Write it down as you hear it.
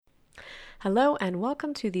Hello, and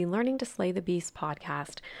welcome to the Learning to Slay the Beast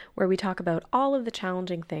podcast, where we talk about all of the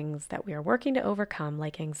challenging things that we are working to overcome,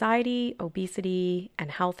 like anxiety, obesity, and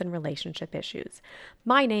health and relationship issues.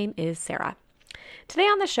 My name is Sarah. Today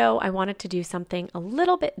on the show, I wanted to do something a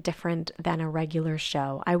little bit different than a regular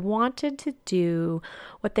show. I wanted to do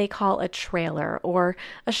what they call a trailer, or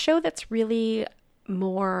a show that's really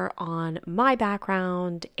more on my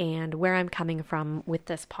background and where I'm coming from with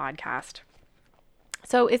this podcast.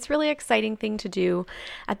 So it's really exciting thing to do.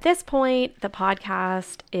 At this point, the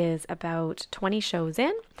podcast is about 20 shows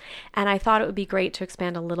in, and I thought it would be great to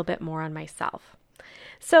expand a little bit more on myself.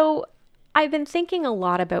 So I've been thinking a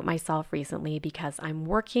lot about myself recently because I'm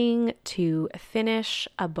working to finish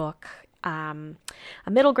a book, a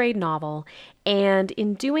middle grade novel. And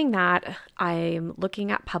in doing that, I'm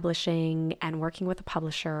looking at publishing and working with a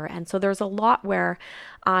publisher. And so there's a lot where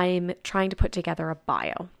I'm trying to put together a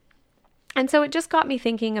bio. And so it just got me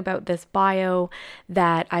thinking about this bio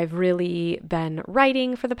that I've really been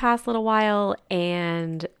writing for the past little while,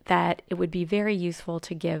 and that it would be very useful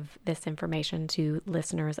to give this information to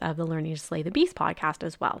listeners of the Learning to Slay the Beast podcast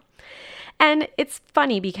as well. And it's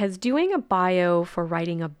funny because doing a bio for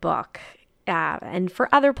writing a book, and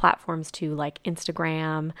for other platforms too, like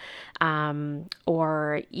Instagram,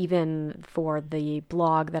 or even for the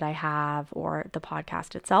blog that I have or the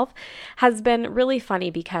podcast itself, has been really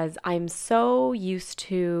funny because I'm so used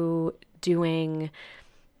to doing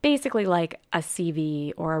basically like a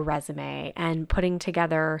CV or a resume and putting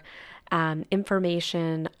together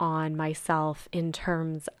information on myself in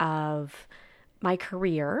terms of my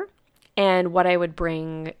career and what I would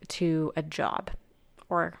bring to a job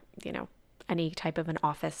or, any type of an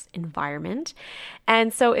office environment.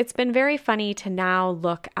 And so it's been very funny to now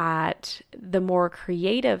look at the more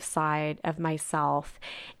creative side of myself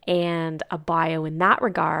and a bio in that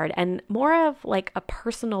regard, and more of like a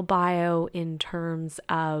personal bio in terms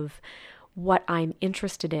of what I'm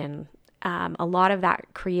interested in. A lot of that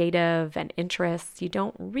creative and interests you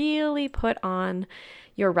don't really put on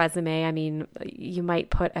your resume. I mean, you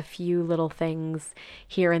might put a few little things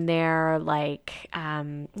here and there, like,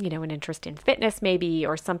 an interest in fitness maybe,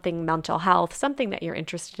 or something mental health, something that you're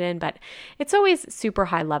interested in, but it's always super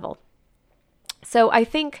high level. So I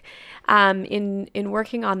think in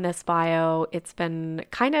working on this bio, it's been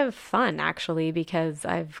kind of fun actually, because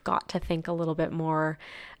I've got to think a little bit more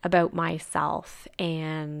about myself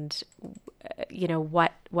and,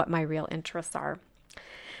 what my real interests are.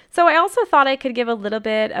 So I also thought I could give a little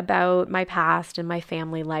bit about my past and my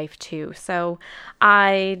family life too. So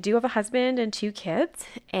I do have a husband and 2 kids,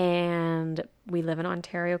 and we live in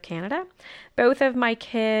Ontario, Canada. Both of my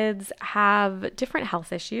kids have different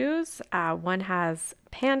health issues. One has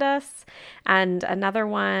PANDAS, and the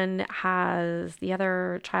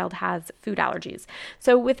other child has food allergies.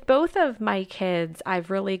 So with both of my kids,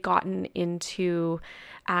 I've really gotten into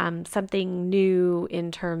something new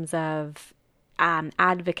in terms of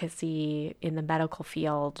advocacy in the medical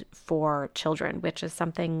field for children, which is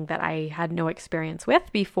something that I had no experience with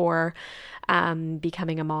before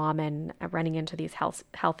becoming a mom and running into these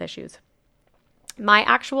health issues. My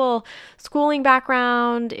actual schooling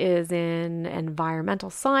background is in environmental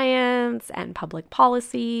science and public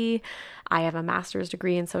policy. I have a master's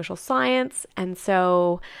degree in social science, and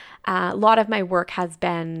so a lot of my work has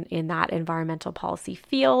been in that environmental policy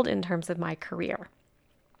field in terms of my career.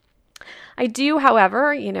 I do,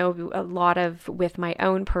 however, a lot of with my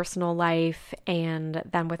own personal life and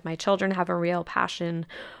then with my children, have a real passion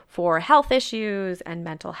for health issues and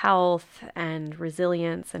mental health and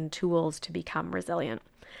resilience and tools to become resilient.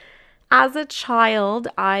 As a child,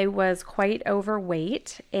 I was quite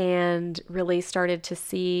overweight and really started to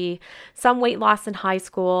see some weight loss in high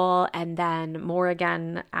school and then more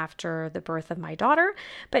again after the birth of my daughter.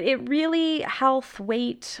 But it really, health,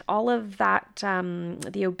 weight, all of that,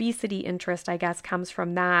 the obesity interest, I guess, comes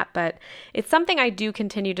from that. But it's something I do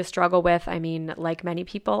continue to struggle with. I mean, like many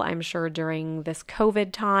people, I'm sure during this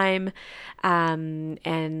COVID time and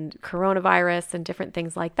coronavirus and different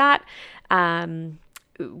things like that,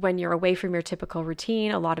 when you're away from your typical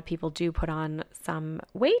routine, a lot of people do put on some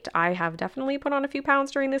weight. I have definitely put on a few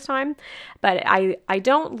pounds during this time, but I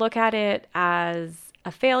don't look at it as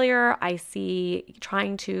a failure. I see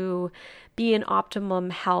trying to be in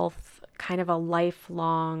optimum health kind of a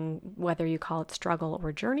lifelong, whether you call it struggle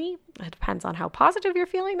or journey. It depends on how positive you're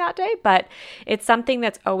feeling that day, but it's something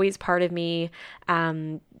that's always part of me.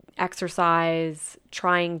 Exercise,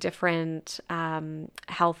 trying different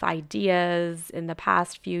health ideas in the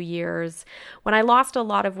past few years. When I lost a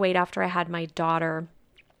lot of weight after I had my daughter,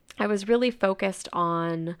 I was really focused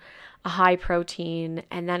on a high protein.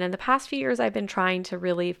 And then in the past few years, I've been trying to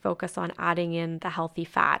really focus on adding in the healthy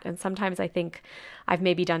fat. And sometimes I think I've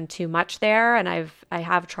maybe done too much there. And I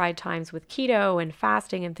have tried times with keto and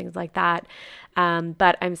fasting and things like that.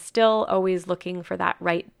 But I'm still always looking for that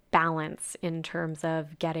right balance in terms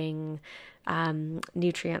of getting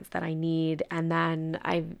nutrients that I need. And then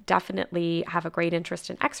I definitely have a great interest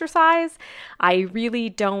in exercise. I really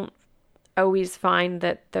don't always find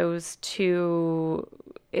that those two,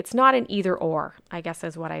 it's not an either or, I guess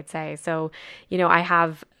is what I'd say. So, I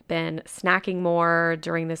have been snacking more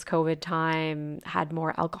during this COVID time, had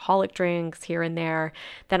more alcoholic drinks here and there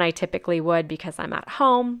than I typically would because I'm at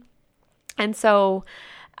home. And so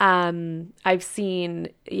I've seen,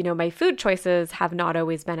 my food choices have not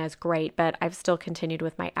always been as great, but I've still continued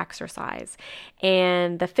with my exercise.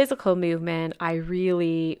 And the physical movement I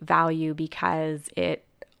really value because it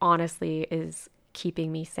honestly is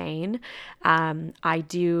keeping me sane. I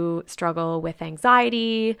do struggle with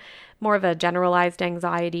anxiety, more of a generalized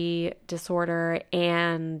anxiety disorder,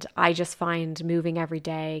 and I just find moving every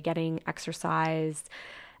day, getting exercise.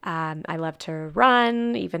 I love to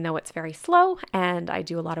run, even though it's very slow, and I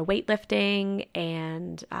do a lot of weightlifting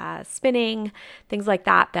and spinning, things like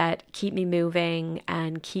that keep me moving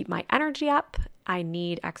and keep my energy up. I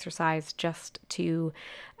need exercise just to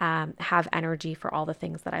have energy for all the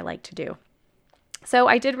things that I like to do. So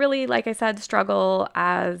I did really, like I said, struggle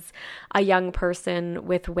as a young person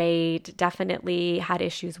with weight, definitely had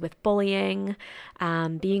issues with bullying,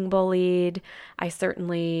 being bullied. I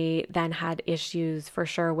certainly then had issues for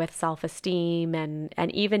sure with self-esteem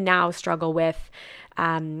and even now struggle with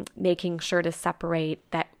making sure to separate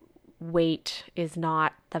that weight is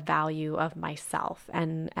not the value of myself.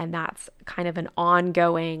 And that's kind of an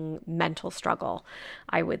ongoing mental struggle,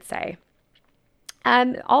 I would say.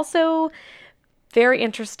 Also, very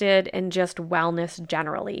interested in just wellness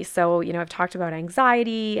generally. So, I've talked about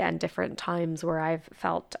anxiety and different times where I've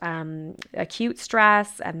felt acute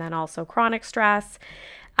stress and then also chronic stress.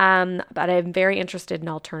 But I'm very interested in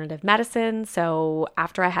alternative medicine. So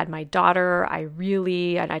after I had my daughter,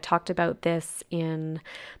 and I talked about this in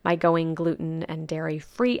my Going Gluten and Dairy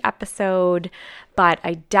Free episode, but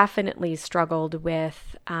I definitely struggled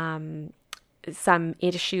with some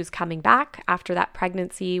issues coming back after that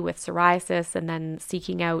pregnancy with psoriasis, and then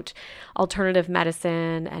seeking out alternative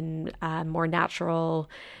medicine and more natural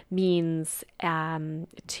means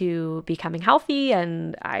to becoming healthy.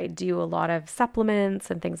 And I do a lot of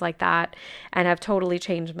supplements and things like that, and have totally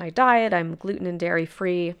changed my diet. I'm gluten and dairy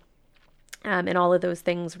free. And all of those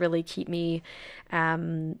things really keep me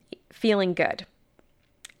feeling good.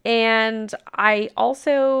 And I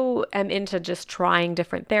also am into just trying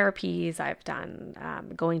different therapies. I've done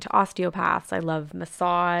going to osteopaths. I love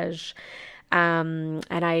massage. And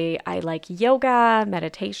I like yoga,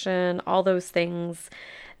 meditation, all those things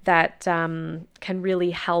that can really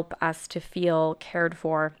help us to feel cared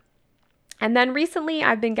for. And then recently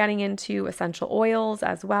I've been getting into essential oils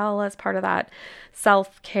as well as part of that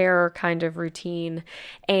self-care kind of routine.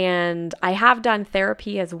 And I have done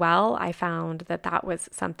therapy as well. I found that was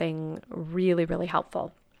something really, really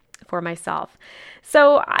helpful for myself.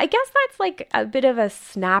 So I guess that's like a bit of a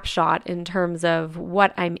snapshot in terms of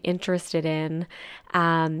what I'm interested in,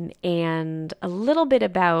 and a little bit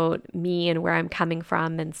about me and where I'm coming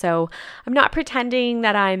from. And so I'm not pretending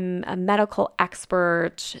that I'm a medical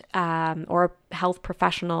expert or a health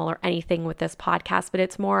professional or anything with this podcast, but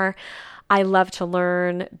it's more I love to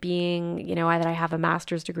learn, being, that I have a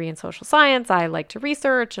master's degree in social science. I like to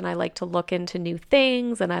research and I like to look into new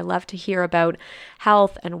things, and I love to hear about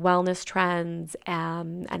health and wellness trends,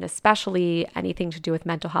 and especially anything to do with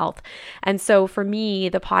mental health. And so for me,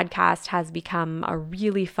 the podcast has become a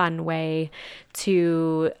really fun way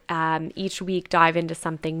to each week dive into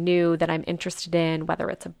something new that I'm interested in, whether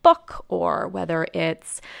it's a book or whether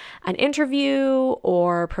it's an interview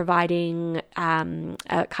or providing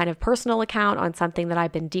a kind of personal account on something that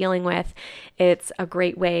I've been dealing with. It's a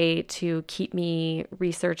great way to keep me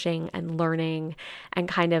researching and learning, and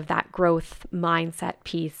kind of that growth mindset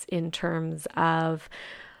piece in terms of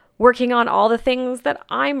working on all the things that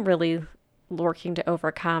I'm really working to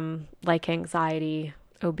overcome, like anxiety,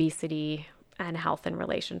 obesity, and health and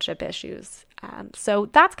relationship issues. So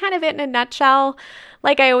that's kind of it in a nutshell.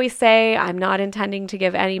 Like I always say, I'm not intending to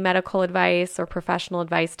give any medical advice or professional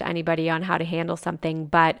advice to anybody on how to handle something,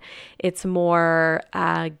 but it's more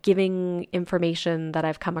giving information that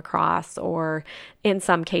I've come across, or in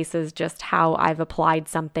some cases, just how I've applied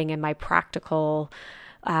something in my practical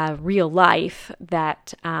real life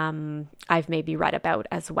that I've maybe read about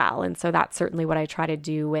as well. And so that's certainly what I try to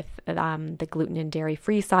do with the gluten and dairy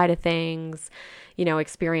free side of things.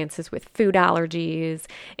 experiences with food allergies.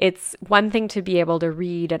 It's one thing to be able to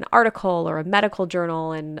read an article or a medical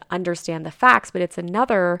journal and understand the facts, but it's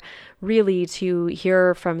another really to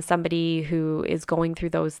hear from somebody who is going through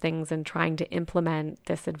those things and trying to implement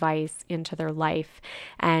this advice into their life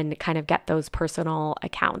and kind of get those personal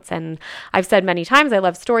accounts. And I've said many times I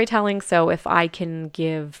love storytelling, so if I can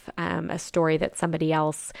give a story that somebody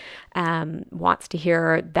else wants to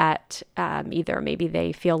hear, that either maybe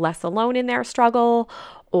they feel less alone in their struggle,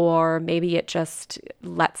 or maybe it just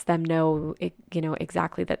lets them know,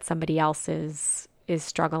 exactly that somebody else is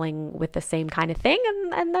struggling with the same kind of thing,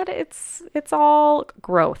 and that it's all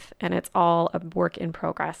growth and it's all a work in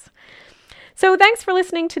progress. So thanks for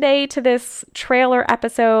listening today to this trailer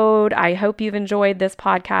episode. I hope you've enjoyed this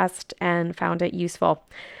podcast and found it useful.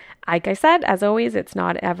 Like I said, as always, it's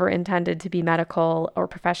not ever intended to be medical or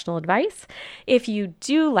professional advice. If you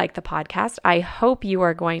do like the podcast, I hope you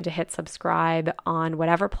are going to hit subscribe on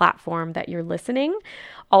whatever platform that you're listening.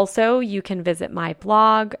 Also, you can visit my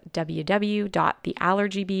blog,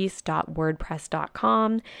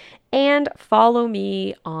 www.theallergybeast.wordpress.com, and follow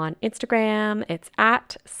me on Instagram. It's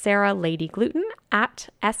at Sarah Lady Gluten, at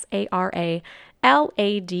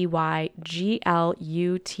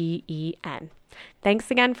SarahLadyGluten. Thanks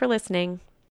again for listening.